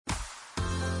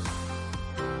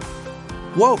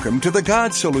Welcome to The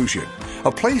God Solution,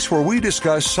 a place where we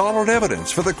discuss solid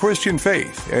evidence for the Christian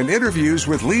faith and interviews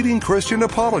with leading Christian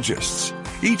apologists.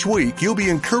 Each week, you'll be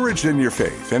encouraged in your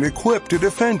faith and equipped to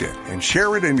defend it and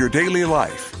share it in your daily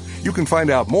life. You can find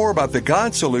out more about The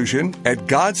God Solution at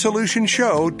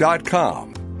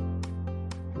GodSolutionShow.com.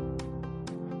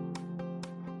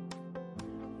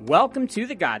 Welcome to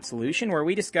The God Solution, where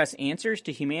we discuss answers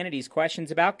to humanity's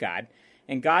questions about God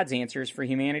and God's answers for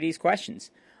humanity's questions.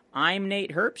 I'm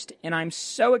Nate Herbst, and I'm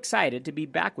so excited to be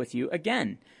back with you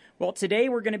again. Well, today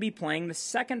we're going to be playing the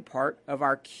second part of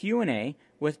our Q&A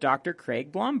with Dr.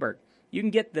 Craig Blomberg. You can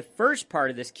get the first part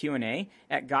of this Q&A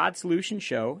at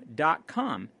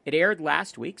GodSolutionShow.com. It aired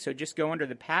last week, so just go under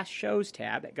the Past Shows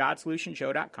tab at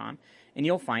GodSolutionShow.com, and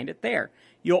you'll find it there.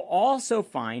 You'll also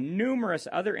find numerous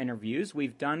other interviews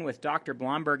we've done with Dr.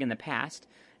 Blomberg in the past,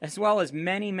 as well as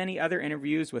many, many other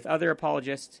interviews with other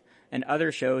apologists and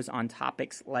other shows on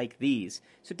topics like these.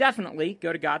 So definitely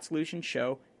go to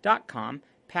GodSolutionShow.com,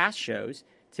 past shows,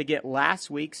 to get last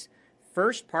week's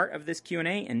first part of this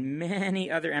Q&A and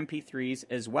many other MP3s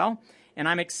as well. And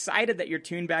I'm excited that you're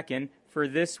tuned back in for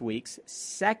this week's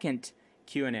second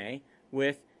Q&A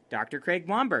with Dr. Craig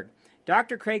Blomberg.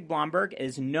 Dr. Craig Blomberg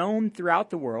is known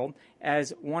throughout the world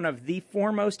as one of the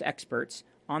foremost experts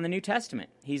on the New Testament.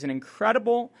 He's an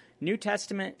incredible New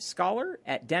Testament scholar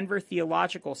at Denver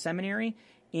Theological Seminary,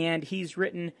 and he's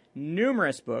written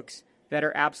numerous books that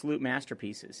are absolute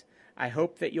masterpieces. I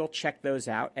hope that you'll check those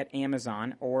out at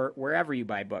Amazon or wherever you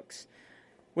buy books.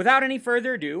 Without any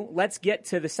further ado, let's get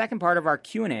to the second part of our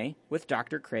Q&A with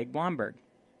Dr. Craig Blomberg.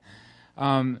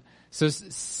 So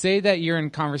say that you're in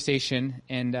conversation,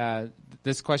 and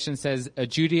this question says, a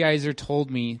Judaizer told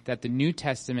me that the New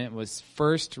Testament was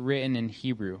first written in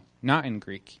Hebrew, not in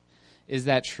Greek. Is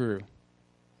that true?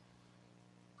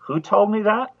 Who told me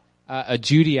that? A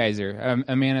Judaizer,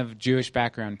 a man of Jewish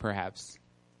background, perhaps.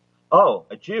 Oh,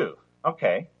 a Jew.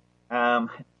 Okay.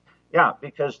 Yeah,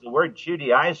 because the word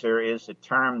Judaizer is a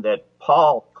term that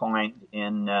Paul coined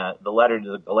in the letter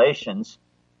to the Galatians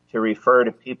to refer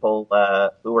to people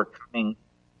who were coming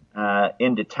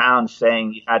into town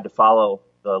saying you had to follow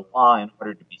the law in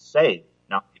order to be saved.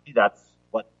 Now, maybe that's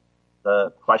what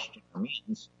the question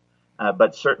means,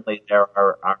 but certainly there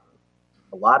are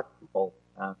a lot of people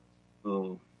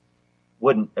who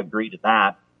wouldn't agree to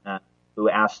that, who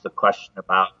ask the question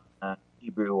about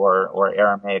Hebrew or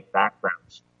Aramaic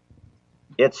backgrounds.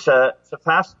 It's a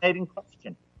fascinating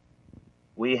question.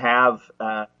 We have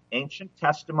ancient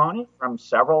testimony from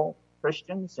several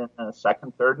Christians in the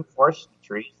 2nd, 3rd, and 4th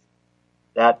centuries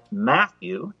that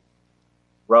Matthew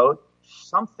wrote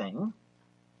something.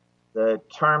 The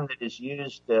term that is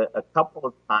used a couple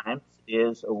of times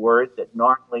is a word that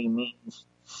normally means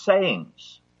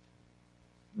sayings.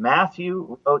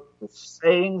 Matthew wrote the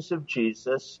sayings of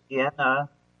Jesus in a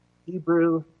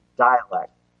Hebrew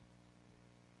dialect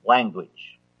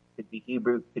language. Could be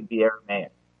Hebrew, could be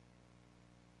Aramaic.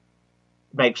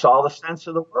 Makes all the sense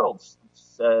of the world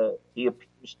since he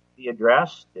appears to be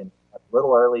addressed, and a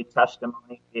little early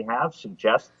testimony we have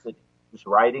suggests that he was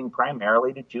writing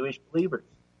primarily to Jewish believers.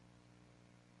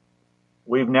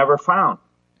 We've never found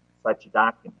such a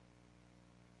document.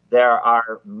 There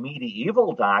are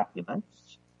medieval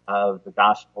documents of the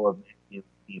Gospel of Matthew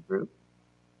in Hebrew,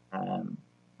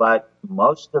 but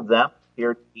most of them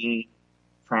appear to be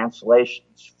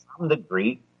translations from the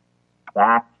Greek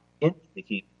back into the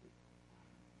Hebrew.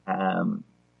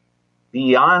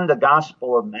 Beyond the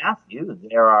Gospel of Matthew,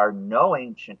 there are no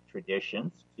ancient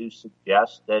traditions to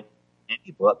suggest that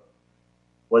any book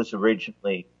was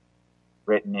originally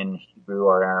written in Hebrew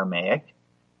or Aramaic.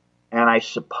 And I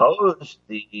suppose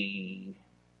the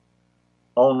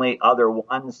only other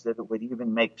ones that it would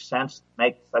even make sense to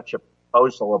make such a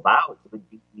proposal about would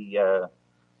be the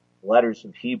letters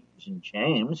of Hebrews and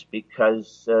James,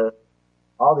 because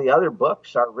all the other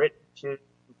books are written to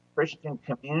Christian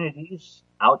communities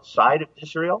outside of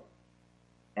Israel,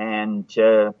 and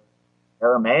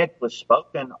Aramaic was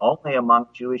spoken only among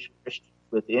Jewish Christians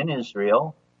within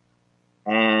Israel,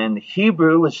 and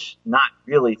Hebrew was not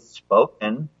really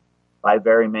spoken by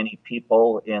very many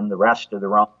people in the rest of the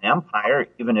Roman Empire,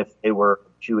 even if they were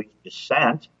of Jewish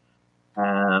descent.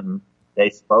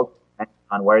 They spoke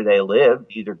on where they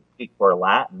lived, either Greek or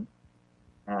Latin.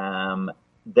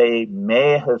 They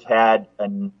may have had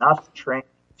enough training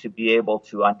to be able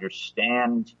to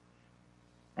understand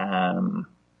some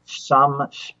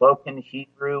spoken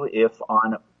Hebrew if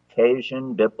on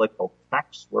occasion biblical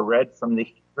texts were read from the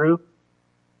Hebrew.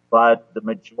 But the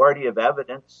majority of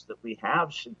evidence that we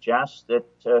have suggests that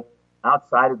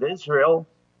outside of Israel,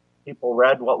 people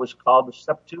read what was called the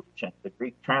Septuagint, the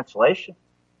Greek translation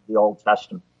of the Old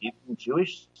Testament, even in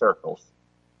Jewish circles.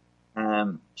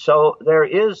 So there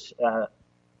is,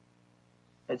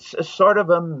 it's a sort of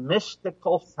a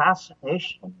mystical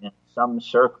fascination in some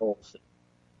circles.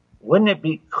 Wouldn't it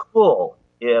be cool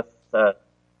if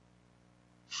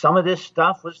some of this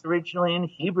stuff was originally in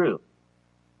Hebrew?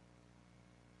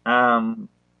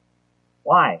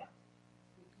 Why?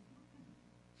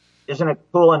 Isn't it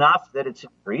cool enough that it's in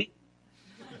Greek?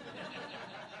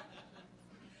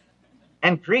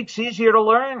 And Greek's easier to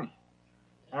learn.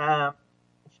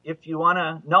 If you want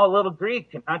to know a little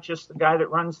Greek and not just the guy that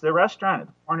runs the restaurant at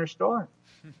the corner store.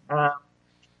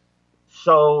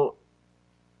 So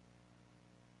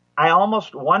I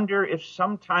almost wonder if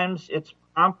sometimes it's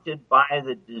prompted by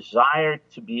the desire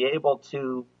to be able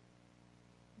to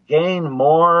gain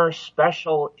more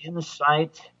special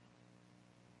insight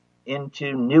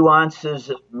into nuances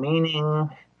of meaning,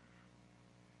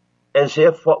 as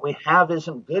if what we have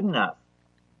isn't good enough.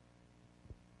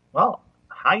 Well,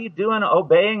 how you doing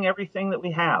obeying everything that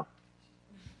we have?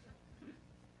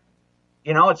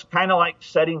 You know, it's kind of like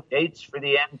setting dates for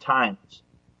the end times.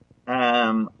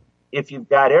 If you've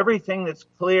got everything that's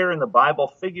clear in the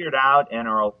Bible figured out and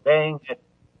are obeying it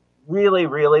really,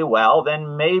 really well,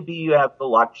 then maybe you have the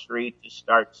luxury to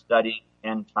start studying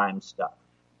end time stuff.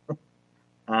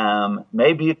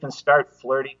 Maybe you can start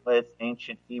flirting with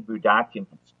ancient Hebrew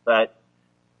documents, but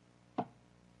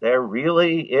there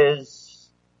really is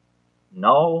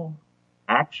no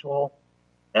actual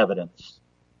evidence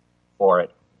for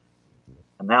it.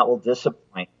 And that will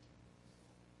disappoint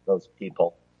those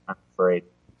people, I'm afraid.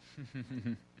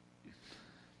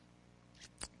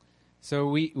 So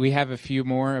we have a few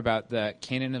more about the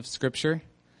canon of Scripture,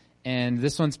 and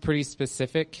this one's pretty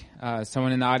specific.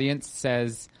 Someone in the audience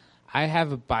says, I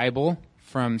have a Bible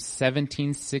from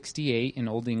 1768 in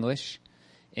Old English,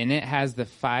 and it has the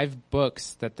 5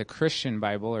 books that the Christian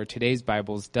Bible or today's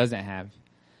Bibles doesn't have.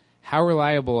 How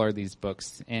reliable are these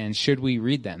books, and should we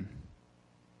read them?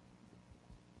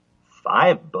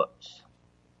 5 books?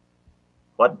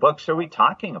 What books are we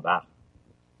talking about?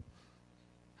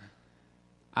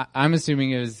 I'm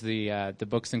assuming it was the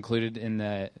books included in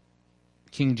the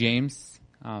King James.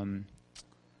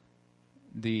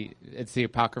 It's the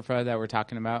Apocrypha that we're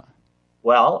talking about.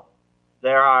 Well,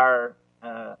 there are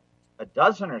a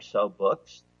dozen or so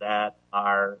books that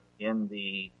are in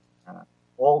the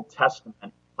Old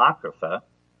Testament Apocrypha.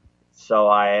 So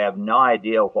I have no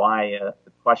idea why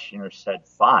the questioner said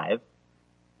 5.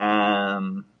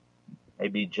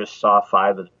 Maybe just saw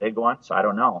 5 of the big ones. I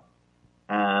don't know.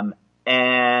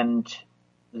 And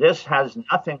this has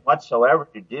nothing whatsoever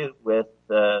to do with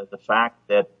the fact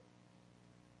that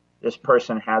this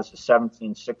person has a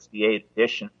 1768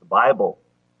 edition of the Bible.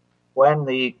 When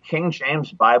the King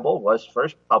James Bible was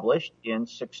first published in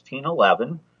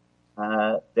 1611,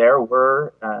 there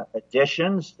were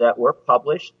editions that were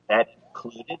published that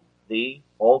included the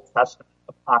Old Testament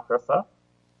Apocrypha,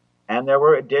 and there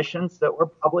were editions that were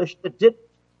published that didn't.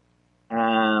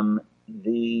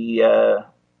 The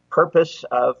purpose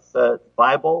of the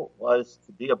Bible was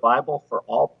to be a Bible for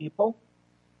all people,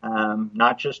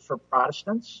 not just for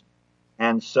Protestants.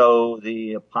 And so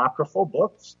the apocryphal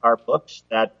books are books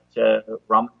that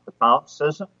Roman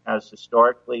Catholicism has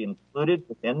historically included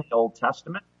within the Old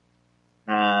Testament,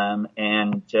 and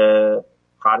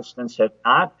Protestants have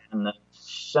not. And the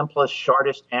simplest,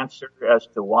 shortest answer as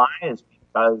to why is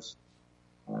because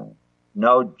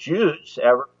no Jews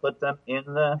ever put them in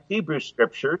the Hebrew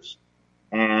Scriptures.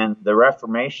 And the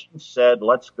Reformation said,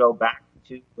 let's go back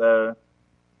to the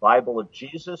Bible of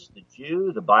Jesus, the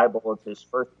Jew, the Bible of his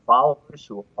first followers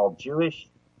who were called Jewish,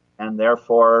 and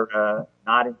therefore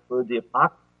not include the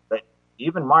Apocrypha. But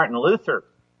even Martin Luther,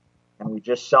 and we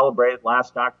just celebrated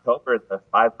last October the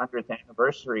 500th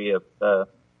anniversary of the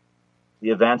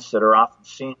events that are often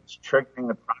seen as triggering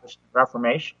the Protestant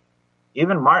Reformation.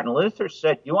 Even Martin Luther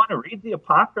said, you want to read the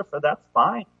Apocrypha, that's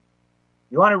fine.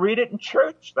 You want to read it in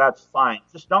church, that's fine.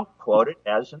 Just don't quote it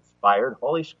as inspired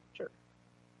Holy Scripture.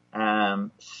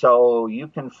 So you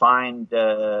can find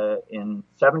in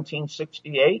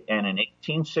 1768 and in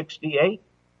 1868,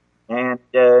 and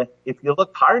if you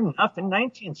look hard enough, in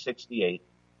 1968,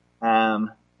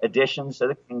 editions of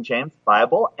the King James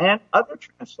Bible and other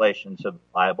translations of the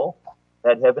Bible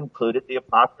that have included the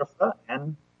Apocrypha,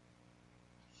 and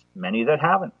many that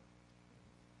haven't.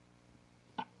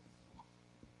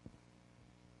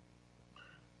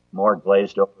 More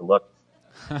glazed over looks.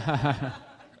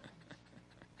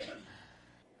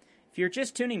 If you're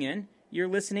just tuning in, you're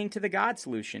listening to The God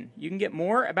Solution. You can get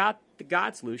more about The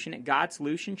God Solution at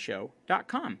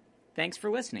GodSolutionShow.com. Thanks for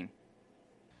listening.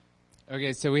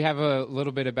 Okay, so we have a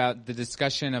little bit about the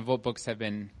discussion of what books have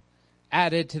been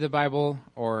added to the Bible,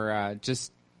 or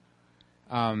just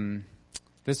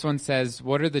this one says,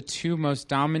 what are the two most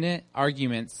dominant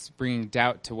arguments bringing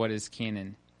doubt to what is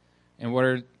canon? And what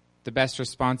are the best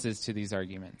responses to these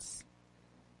arguments?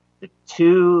 The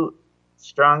two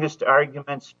strongest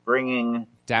arguments bringing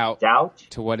doubt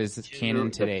to what is canon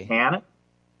today. Canon?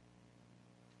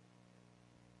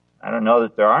 I don't know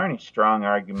that there are any strong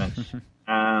arguments.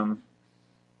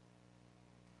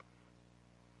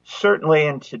 Certainly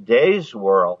in today's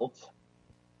world,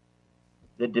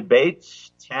 the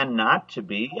debates tend not to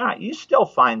be, you still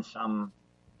find some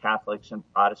Catholics and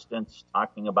Protestants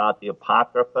talking about the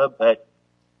Apocrypha, but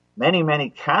many, many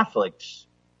Catholics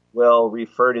will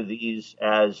refer to these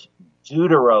as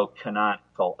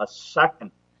deuterocanonical, a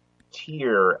second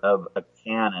tier of a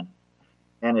canon.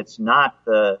 And it's not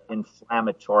the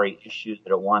inflammatory issue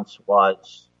that it once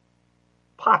was.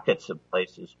 Pockets of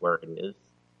places where it is.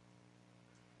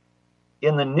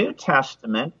 In the New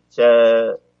Testament,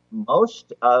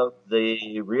 most of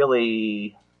the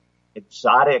really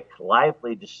exotic,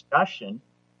 lively discussion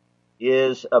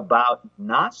is about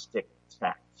Gnostic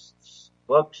texts,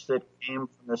 books that came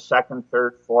from the 2nd,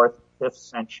 3rd, 4th, 5th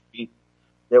century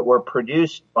that were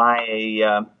produced by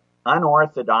a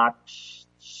unorthodox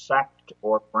sect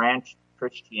or branch of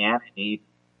Christianity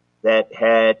that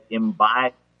had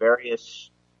imbibed various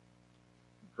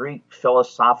Greek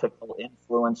philosophical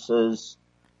influences.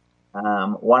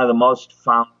 One of the most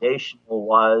foundational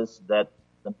was that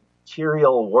the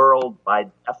material world, by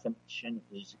definition,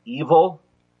 is evil,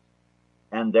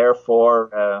 and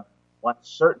therefore one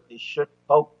certainly should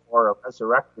hope for a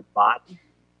resurrected body.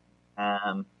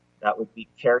 That would be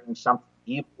carrying something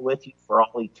evil with you for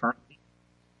all eternity.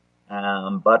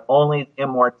 But only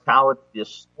immortality of the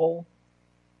soul,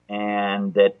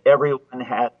 and that everyone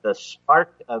had the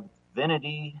spark of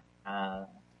divinity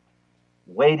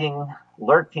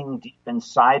lurking deep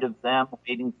inside of them,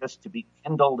 waiting just to be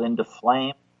kindled into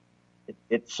flame.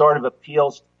 It sort of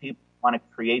appeals to people who want to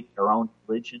create their own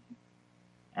religion.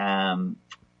 And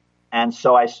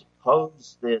so I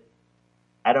suppose that,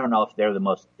 I don't know if they're the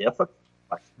most difficult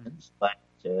questions, but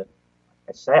like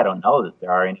I say, I don't know that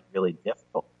there are any really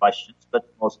difficult questions, but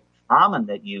the most common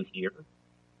that you hear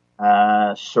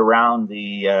surround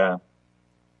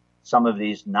some of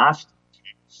these Gnostic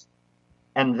texts.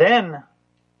 And then,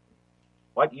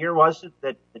 what year was it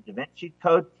that the Da Vinci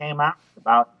Code came out?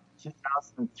 About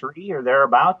 2003 or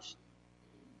thereabouts.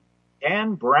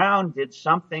 Dan Brown did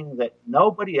something that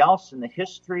nobody else in the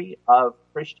history of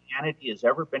Christianity has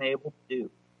ever been able to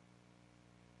do.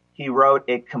 He wrote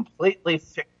a completely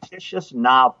fictitious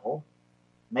novel,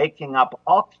 making up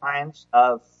all kinds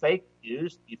of fake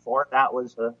news before that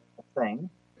was a thing.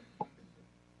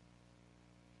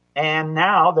 And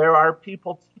now there are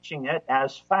people teaching it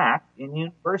as fact in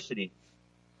universities.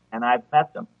 And I've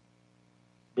met them.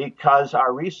 Because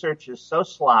our research is so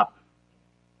sloppy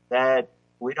that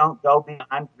we don't go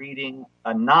beyond reading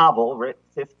a novel written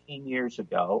 15 years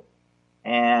ago.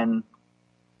 And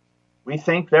we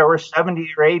think there were 70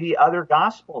 or 80 other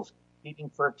gospels competing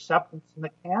for acceptance in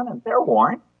the canon. There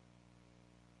weren't.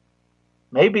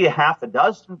 Maybe a half a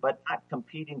dozen, but not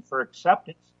competing for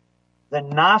acceptance. The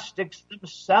Gnostics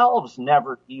themselves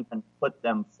never even put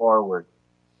them forward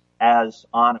as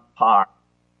on a par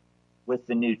with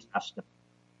the New Testament.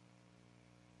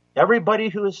 Everybody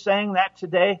who is saying that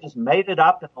today has made it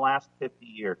up in the last 50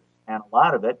 years, and a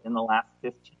lot of it in the last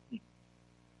 15 years.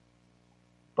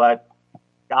 But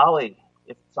golly,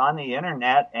 if it's on the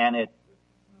internet and it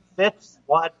fits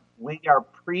what we are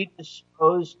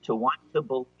predisposed to want to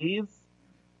believe,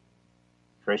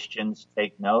 Christians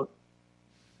take note.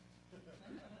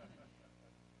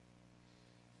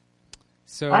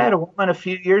 So I had a woman a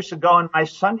few years ago in my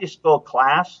Sunday school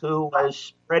class who was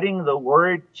spreading the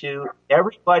word to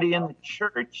everybody in the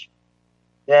church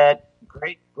that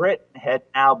Great Britain had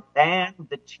now banned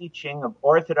the teaching of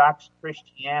Orthodox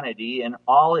Christianity in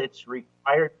all its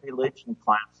required religion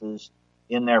classes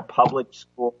in their public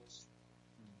schools.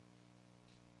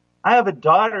 I have a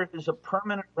daughter who's a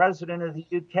permanent resident of the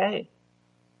UK.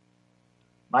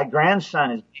 My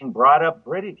grandson is being brought up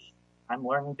British. I'm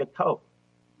learning to cope.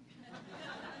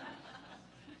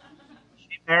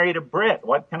 She married a Brit.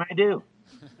 What can I do?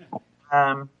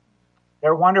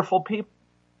 They're wonderful people.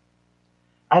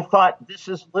 I thought, this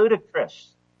is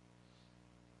ludicrous.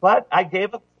 But I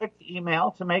gave a quick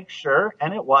email to make sure,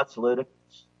 and it was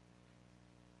ludicrous.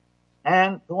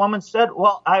 And the woman said,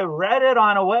 well, I read it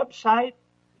on a website.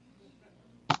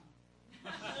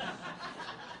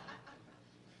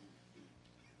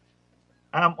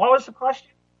 What was the question?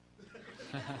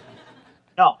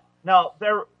 No,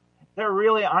 there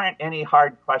really aren't any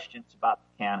hard questions about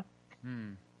the canon.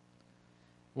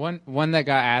 One that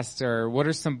got asked, or what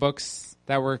are some books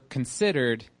that were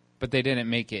considered, but they didn't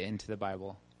make it into the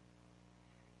Bible?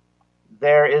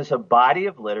 There is a body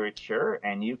of literature,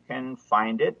 and you can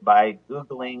find it by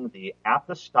Googling the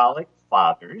Apostolic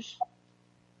Fathers.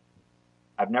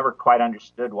 I've never quite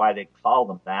understood why they call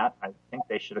them that. I think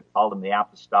they should have called them the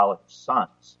Apostolic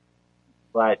Sons.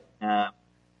 But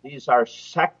these are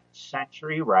second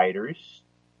century writers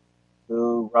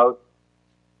who wrote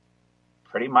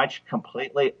pretty much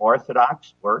completely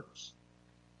orthodox works,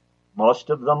 most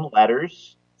of them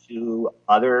letters to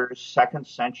other second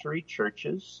century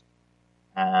churches.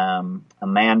 A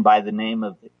man by the name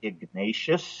of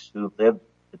Ignatius, who lived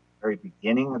at the very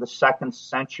beginning of the second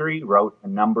century, wrote a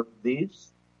number of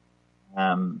these.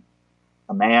 A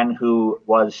man who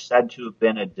was said to have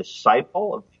been a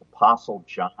disciple of the Apostle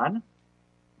John,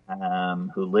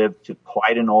 who lived to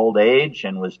quite an old age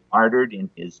and was martyred in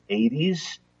his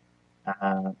 80s.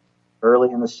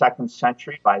 Early in the second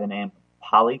century by the name of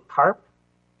Polycarp.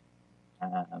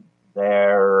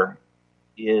 There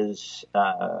is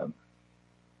a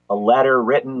letter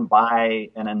written by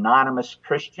an anonymous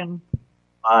Christian,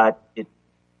 but it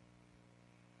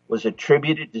was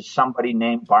attributed to somebody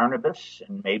named Barnabas,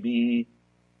 and maybe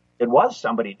it was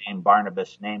somebody named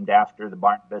Barnabas, named after the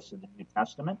Barnabas of the New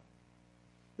Testament.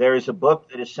 There is a book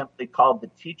that is simply called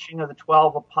The Teaching of the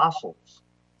 12 Apostles.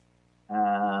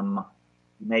 You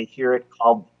may hear it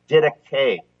called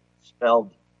Didache,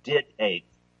 spelled Didache,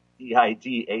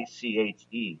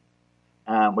 D-I-D-A-C-H-E,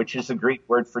 which is the Greek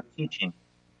word for teaching.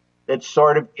 That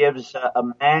sort of gives a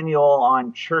manual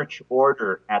on church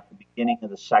order at the beginning of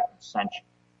the second century.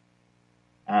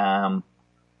 How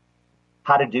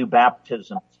to do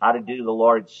baptisms, how to do the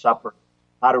Lord's Supper,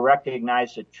 how to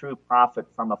recognize a true prophet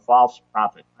from a false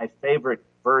prophet. My favorite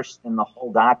verse in the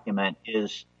whole document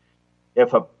is,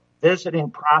 if a visiting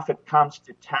prophet comes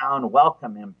to town,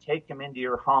 welcome him, take him into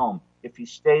your home. If he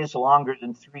stays longer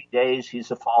than 3 days,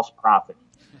 he's a false prophet.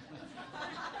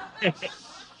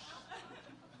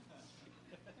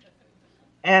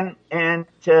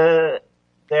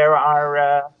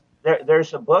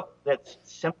 There's a book that's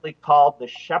simply called The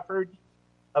Shepherd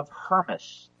of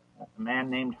Hermas, a man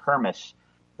named Hermas,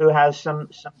 who has some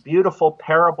beautiful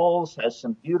parables, has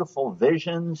some beautiful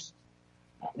visions.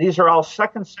 These are all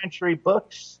second century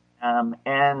books.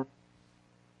 And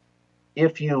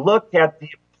if you look at the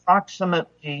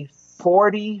approximately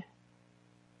 40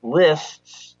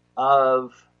 lists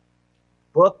of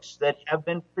books that have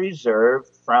been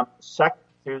preserved from the second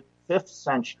through the 5th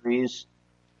centuries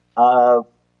of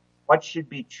what should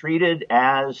be treated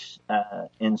as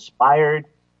inspired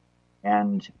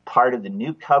and part of the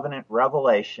New Covenant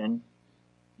revelation,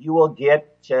 you will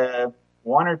get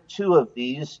 1 or 2 of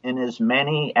these in as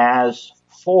many as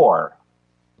 4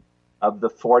 of the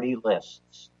 40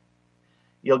 lists.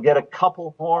 You'll get a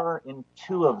couple more in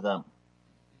 2 of them.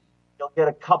 You'll get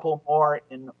a couple more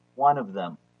in 1 of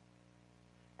them.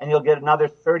 And you'll get another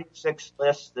 36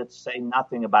 lists that say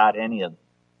nothing about any of them.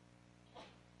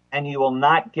 And you will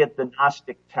not get the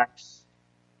Gnostic texts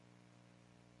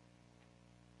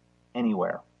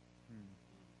anywhere.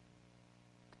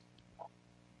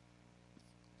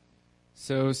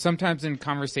 So sometimes in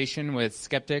conversation with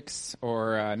skeptics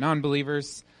or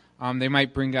non-believers, they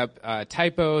might bring up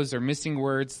typos or missing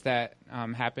words that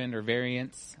happened, or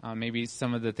variants, maybe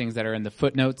some of the things that are in the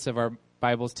footnotes of our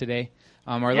Bibles today.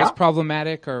 Are those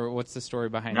problematic, or what's the story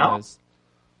behind those?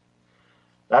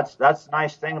 That's the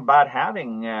nice thing about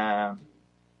having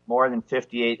more than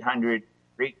 5,800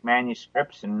 Greek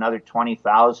manuscripts and another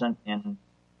 20,000 in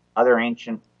other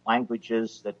ancient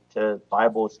languages that the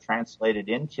Bible is translated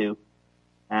into.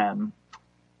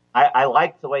 I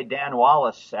like the way Dan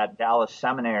Wallace at Dallas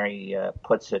Seminary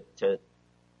puts it,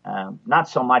 not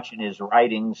so much in his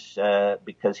writings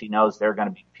because he knows they're going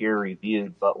to be peer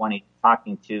reviewed, but when he's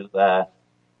talking to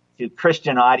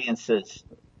Christian audiences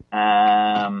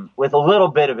with a little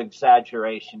bit of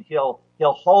exaggeration, he'll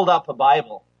hold up a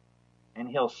Bible and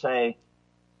he'll say,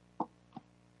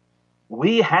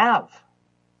 "We have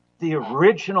the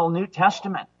original New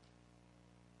Testament."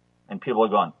 And people are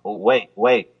going, "Oh, wait,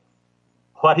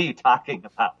 what are you talking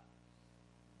about?"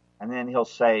 And then he'll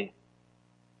say,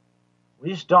 "We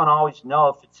just don't always know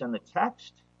if it's in the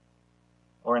text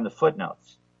or in the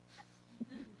footnotes."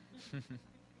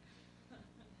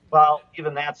 Well,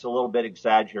 even that's a little bit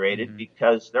exaggerated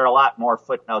because there are a lot more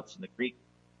footnotes in the Greek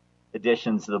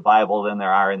editions of the Bible than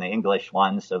there are in the English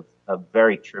ones of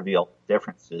very trivial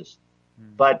differences.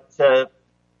 But the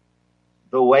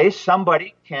way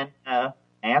somebody can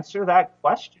answer that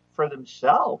question for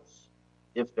themselves,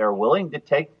 if they're willing to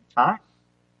take the time,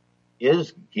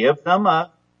 is give them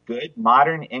a good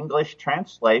modern English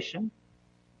translation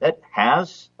that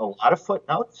has a lot of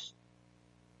footnotes.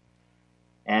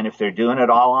 And if they're doing it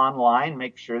all online,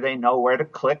 make sure they know where to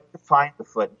click to find the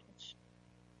footnotes.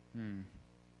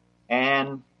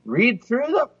 And read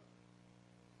through them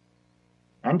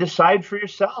and decide for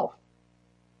yourself.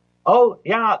 Oh,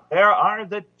 yeah, there are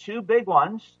the two big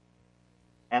ones,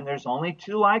 and there's only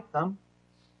two like them.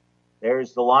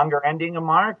 There's the longer ending of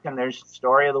Mark, and there's the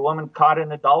story of the woman caught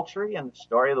in adultery, and the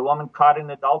story of the woman caught in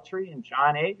adultery in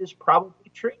John 8 is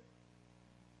probably true.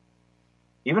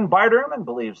 Even Bart Ehrman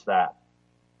believes that.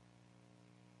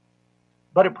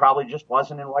 But it probably just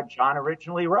wasn't in what John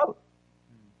originally wrote.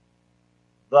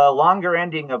 The longer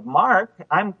ending of Mark,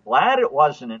 I'm glad it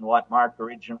wasn't in what Mark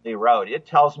originally wrote. It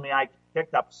tells me I can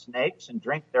pick up snakes and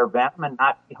drink their venom and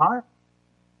not be harmed.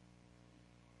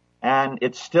 And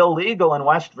it's still legal in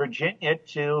West Virginia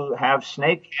to have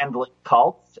snake handling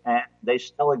cults, and they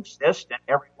still exist, and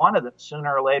every one of them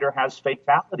sooner or later has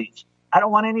fatalities. I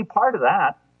don't want any part of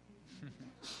that.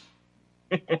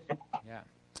 Yeah.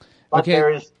 But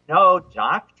there is no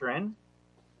doctrine,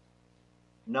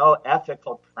 no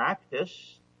ethical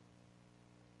practice,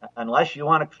 unless you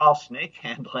want to call snake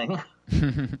handling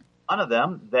one of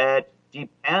them, that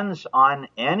depends on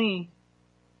any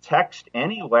text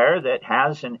anywhere that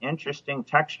has an interesting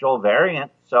textual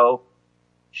variant. So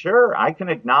sure, I can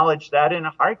acknowledge that in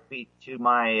a heartbeat to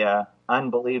my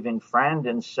unbelieving friend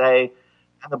and say,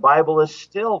 the Bible is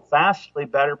still vastly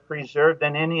better preserved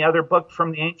than any other book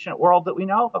from the ancient world that we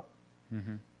know of.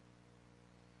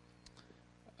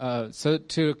 So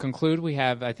to conclude, we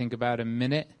have, I think, about a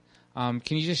minute. Can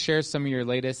you just share some of your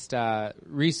latest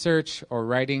research or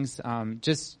writings,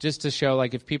 just to show,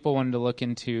 like, if people wanted to look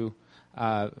into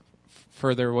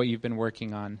further what you've been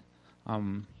working on,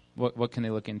 what can they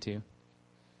look into?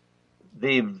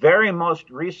 The very most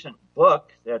recent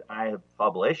book that I have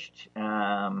published,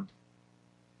 and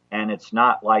it's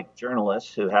not like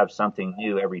journalists who have something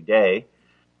new every day,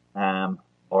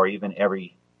 or even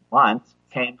every month,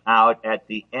 came out at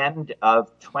the end of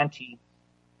 2016.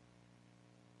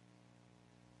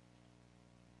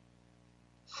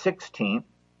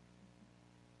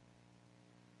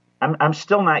 I'm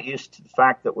still not used to the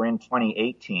fact that we're in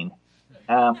 2018.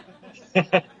 I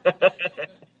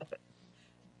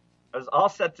was all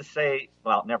set to say,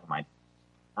 well, never mind.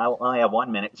 I'll only have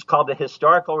 1 minute. It's called The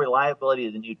Historical Reliability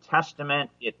of the New Testament.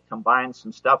 It combines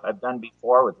some stuff I've done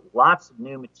before with lots of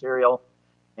new material,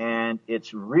 and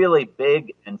it's really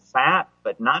big and fat,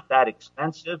 but not that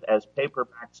expensive as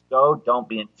paperbacks go. Don't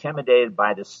be intimidated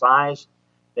by the size.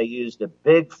 They used a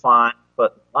big font,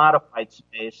 put a lot of white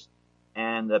space,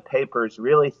 and the paper is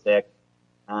really thick.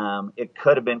 It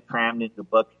could have been crammed into a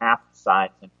book half the size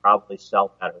and probably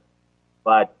sell better.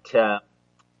 But the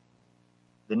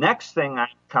next thing I'm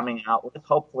coming out with,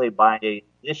 hopefully by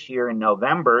this year in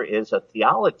November, is a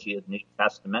theology of the New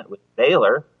Testament with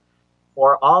Baylor.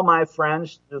 For all my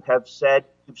friends who have said,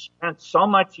 you've spent so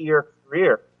much of your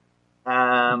career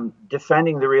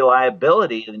defending the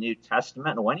reliability of the New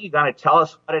Testament, and when are you going to tell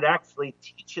us what it actually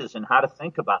teaches and how to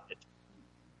think about it?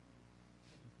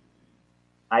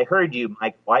 I heard you,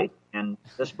 Mike White, and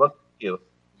this book is you.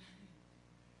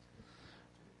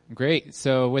 Great.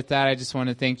 So with that, I just want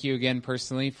to thank you again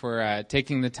personally for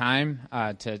taking the time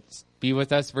to be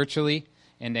with us virtually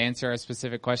and to answer our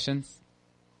specific questions.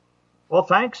 Well,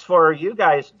 thanks for you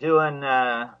guys doing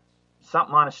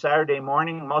something on a Saturday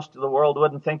morning most of the world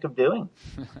wouldn't think of doing.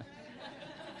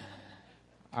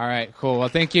 All right, cool. Well,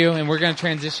 thank you, and we're going to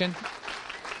transition.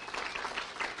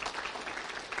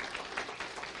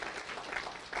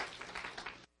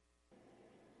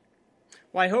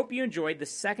 Well, I hope you enjoyed the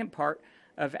second part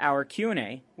of our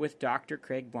Q&A with Dr.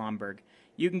 Craig Blomberg.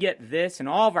 You can get this and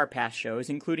all of our past shows,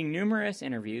 including numerous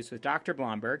interviews with Dr.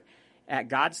 Blomberg, at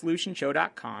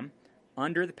GodSolutionShow.com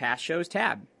under the Past Shows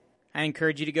tab. I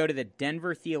encourage you to go to the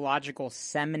Denver Theological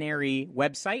Seminary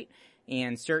website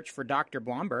and search for Dr.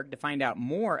 Blomberg to find out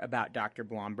more about Dr.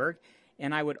 Blomberg.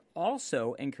 And I would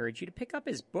also encourage you to pick up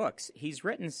his books. He's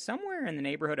written somewhere in the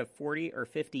neighborhood of 40 or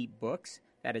 50 books.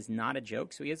 That is not a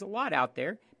joke, so he has a lot out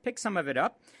there. Pick some of it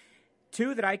up.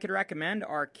 Two that I could recommend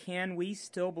are Can We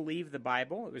Still Believe the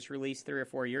Bible? It was released 3 or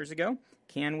 4 years ago.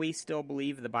 Can We Still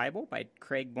Believe the Bible by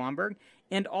Craig Blomberg.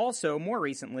 And also, more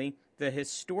recently, The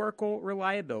Historical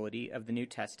Reliability of the New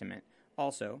Testament,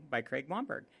 also by Craig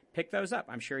Blomberg. Pick those up.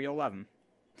 I'm sure you'll love them.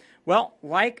 Well,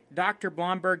 like Dr.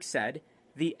 Blomberg said,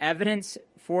 the evidence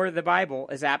for the Bible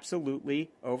is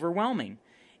absolutely overwhelming.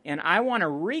 And I want to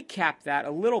recap that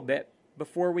a little bit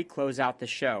before we close out the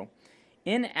show.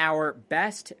 In our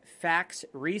Best Facts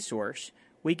resource,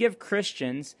 we give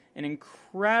Christians an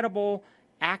incredible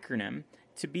acronym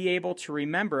to be able to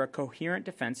remember a coherent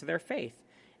defense of their faith.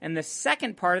 And the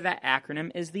second part of that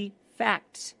acronym is the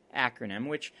FACTS acronym,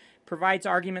 which provides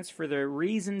arguments for the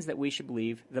reasons that we should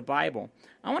believe the Bible.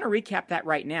 I want to recap that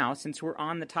right now since we're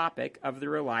on the topic of the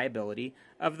reliability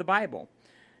of the Bible.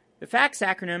 The FACTS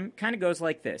acronym kind of goes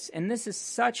like this, and this is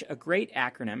such a great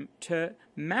acronym to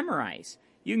memorize.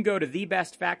 You can go to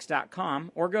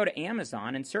thebestfacts.com or go to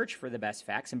Amazon and search for The Best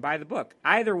Facts and buy the book.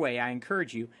 Either way, I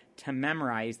encourage you to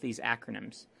memorize these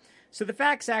acronyms. So the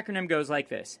FACTS acronym goes like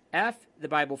this. F, the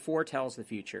Bible foretells the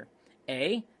future.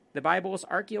 A, the Bible is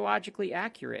archaeologically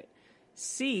accurate.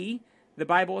 C, the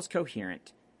Bible is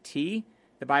coherent. T,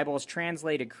 the Bible is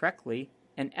translated correctly.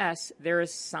 And S, there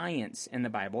is science in the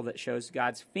Bible that shows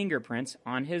God's fingerprints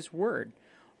on His Word.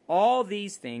 All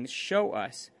these things show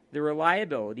us the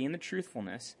reliability and the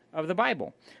truthfulness of the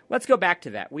Bible. Let's go back to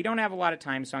that. We don't have a lot of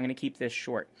time, so I'm going to keep this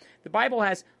short. The Bible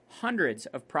has hundreds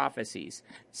of prophecies.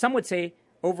 Some would say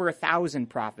over 1,000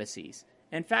 prophecies.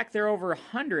 In fact, there are over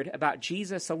 100 about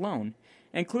Jesus alone,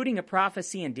 including a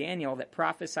prophecy in Daniel that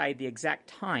prophesied the exact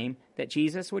time that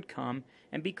Jesus would come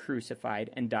and be crucified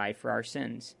and die for our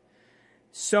sins.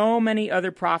 So many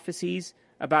other prophecies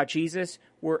about Jesus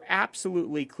were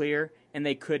absolutely clear, and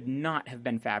they could not have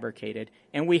been fabricated.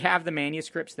 And we have the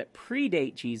manuscripts that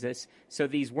predate Jesus, so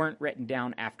these weren't written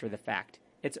down after the fact.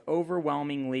 It's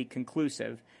overwhelmingly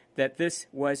conclusive that this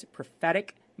was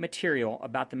prophetic material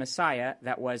about the Messiah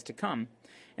that was to come.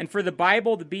 And for the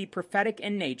Bible to be prophetic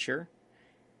in nature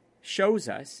shows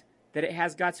us that it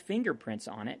has God's fingerprints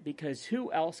on it, because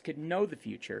who else could know the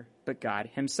future but God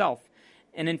Himself?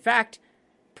 And in fact,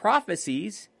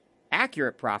 prophecies,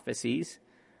 accurate prophecies,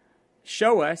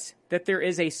 show us that there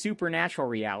is a supernatural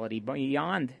reality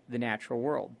beyond the natural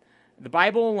world. The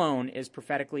Bible alone is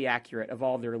prophetically accurate of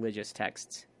all the religious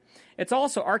texts. It's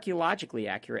also archaeologically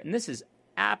accurate, and this is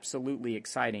absolutely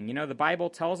exciting. You know, the Bible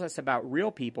tells us about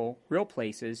real people, real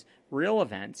places, real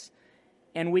events,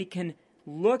 and we can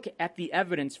look at the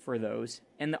evidence for those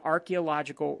in the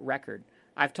archaeological record.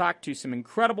 I've talked to some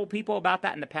incredible people about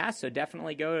that in the past, so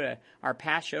definitely go to our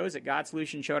past shows at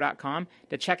GodSolutionShow.com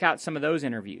to check out some of those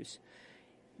interviews.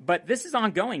 But this is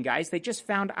ongoing, guys. They just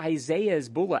found Isaiah's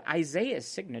bulla, Isaiah's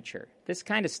signature. This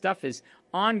kind of stuff is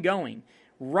ongoing.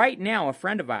 Right now, a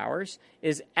friend of ours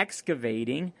is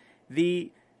excavating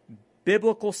the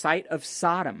biblical site of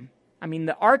Sodom. I mean,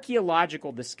 the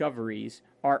archaeological discoveries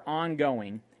are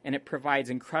ongoing, and it provides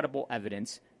incredible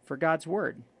evidence for God's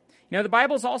Word. You know, the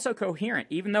Bible is also coherent,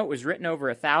 even though it was written over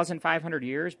 1,500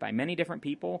 years by many different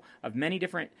people of many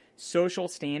different social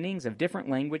standings, of different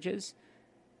languages.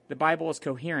 The Bible is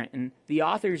coherent, and the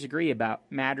authors agree about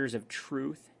matters of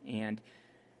truth and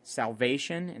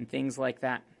salvation and things like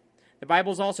that. The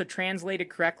Bible is also translated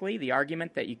correctly. The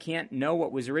argument that you can't know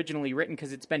what was originally written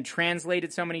because it's been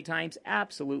translated so many times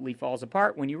absolutely falls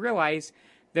apart when you realize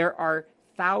there are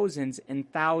thousands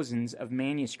and thousands of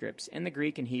manuscripts in the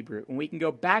Greek and Hebrew, and we can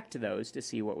go back to those to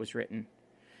see what was written.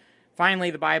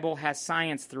 Finally, the Bible has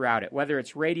science throughout it, whether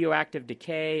it's radioactive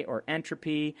decay or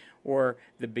entropy or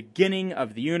the beginning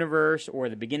of the universe or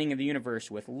the beginning of the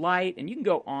universe with light, and you can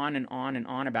go on and on and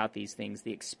on about these things.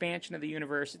 The expansion of the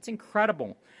universe, it's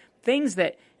incredible. Things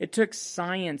that it took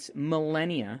science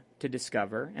millennia to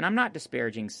discover, and I'm not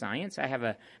disparaging science. I have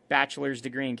a bachelor's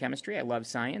degree in chemistry. I love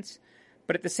science.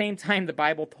 But at the same time, the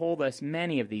Bible told us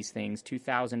many of these things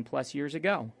 2,000 plus years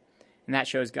ago, and that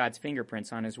shows God's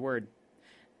fingerprints on His Word.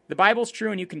 The Bible's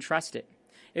true, and you can trust it.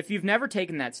 If you've never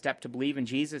taken that step to believe in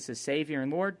Jesus as Savior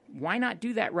and Lord, why not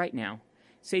do that right now?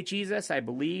 Say, Jesus, I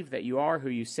believe that you are who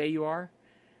you say you are,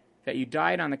 that you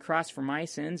died on the cross for my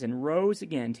sins and rose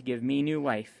again to give me new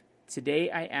life. Today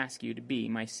I ask you to be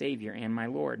my Savior and my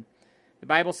Lord. The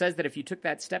Bible says that if you took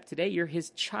that step today, you're His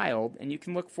child, and you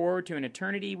can look forward to an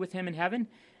eternity with Him in heaven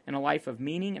and a life of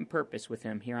meaning and purpose with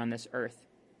Him here on this earth.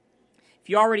 If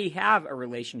you already have a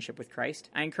relationship with Christ,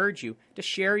 I encourage you to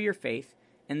share your faith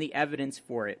and the evidence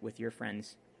for it with your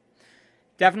friends.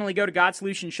 Definitely go to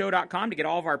GodSolutionShow.com to get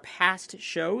all of our past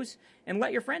shows and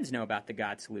let your friends know about the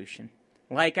God Solution.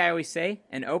 Like I always say,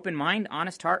 an open mind,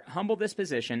 honest heart, humble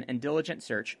disposition, and diligent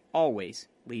search always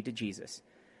lead to Jesus.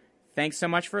 Thanks so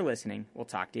much for listening. We'll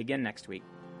talk to you again next week.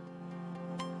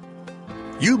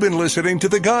 You've been listening to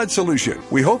The God Solution.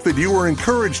 We hope that you were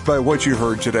encouraged by what you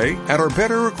heard today and are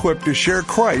better equipped to share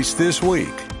Christ this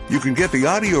week. You can get the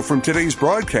audio from today's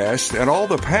broadcast and all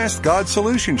the past God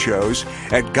Solution shows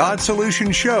at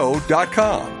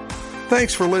GodSolutionShow.com.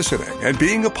 Thanks for listening and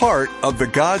being a part of The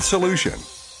God Solution.